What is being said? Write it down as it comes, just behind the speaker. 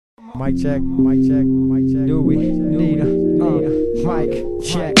Mic check, mic check, mic check. Do we need a mic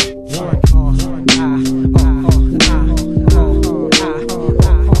check?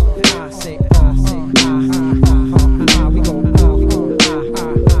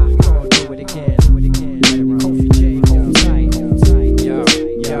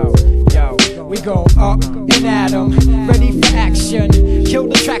 We go up and at 'em, ready for action. Kill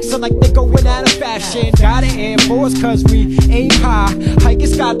the tracks sound like they going out of fashion. Got an Air Force cause we aim high. Hike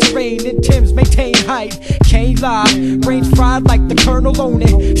is got terrain and Tim's maintain height. Can't lie, brains fried like the Colonel on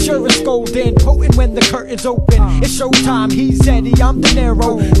it. Sure is golden, potent when the curtains open. It's showtime, he's Eddie, I'm De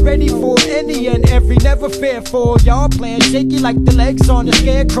Niro. Ready for any and every, never fearful. Y'all playing shaky like the legs on a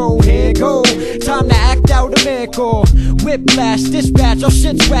scarecrow. Here go, time to act out a miracle. Whiplash, dispatch, all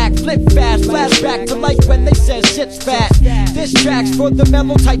shit's whack. Flip fast, flashback to life when they said shit's fat. This track's for the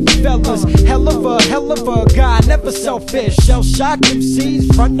mellow type of fellas. Hell of a guy, never selfish. Shell shock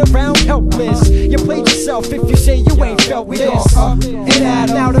MCs, run around helpless. You played yourself if you say you ain't felt this. We go up and at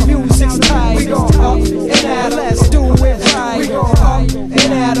 'em, now the music's tight. We go up and at 'em, let's do it right. We go up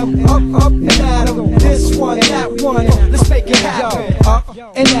and at 'em, up and at 'em. This one, that one, let's make it happen. Up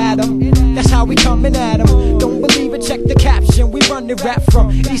and at 'em, that's how we coming at 'em. Don't believe it, check the caption. We run the rap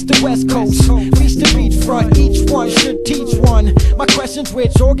from east to west coast, beach to beachfront. Each one should teach one. My question's,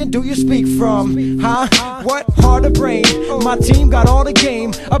 which organ do you speak from? Huh? What? Heart or brain? My team got all the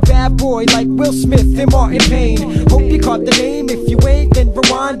game. A bad boy like Will Smith and Martin Payne. Hope you caught the name. If you ain't, then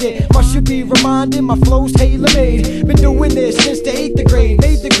rewind it. Must you be reminded? My flow's tailor-made. Been doing this since the 8th grade.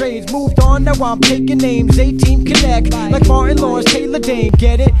 Made the grades, moved on, now I'm taking names. 18 connect like Martin Lawrence, Taylor Dane.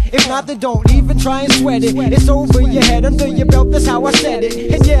 Get it? If not, then don't even try and sweat it. It's over your head, under your belt, that's how I said it.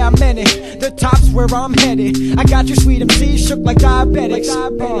 And yeah, I meant it. The top's where I'm headed. I got you sweet MCs shook like diabetics.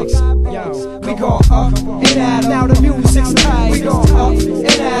 Yo, we go up and at 'em, now the music's tight. We go up and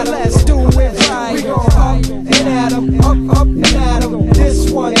at 'em, let's do it right. We go up and at 'em, up and at 'em. This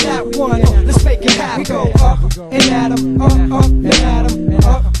one, that one, let's make it happen. We go up and at 'em, up and at 'em,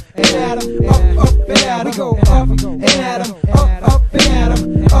 up and at 'em, up and at 'em. We go up and at 'em, up and at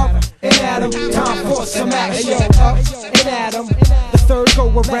 'em, up and at 'em. Time for some action. Up and at 'em. Third go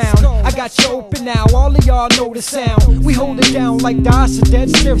around, I got you open now, all of y'all know the sound. We hold it down like DOS, a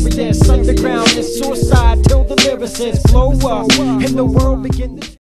dead serious. Underground is suicide till the lyricists blow up and the world begin to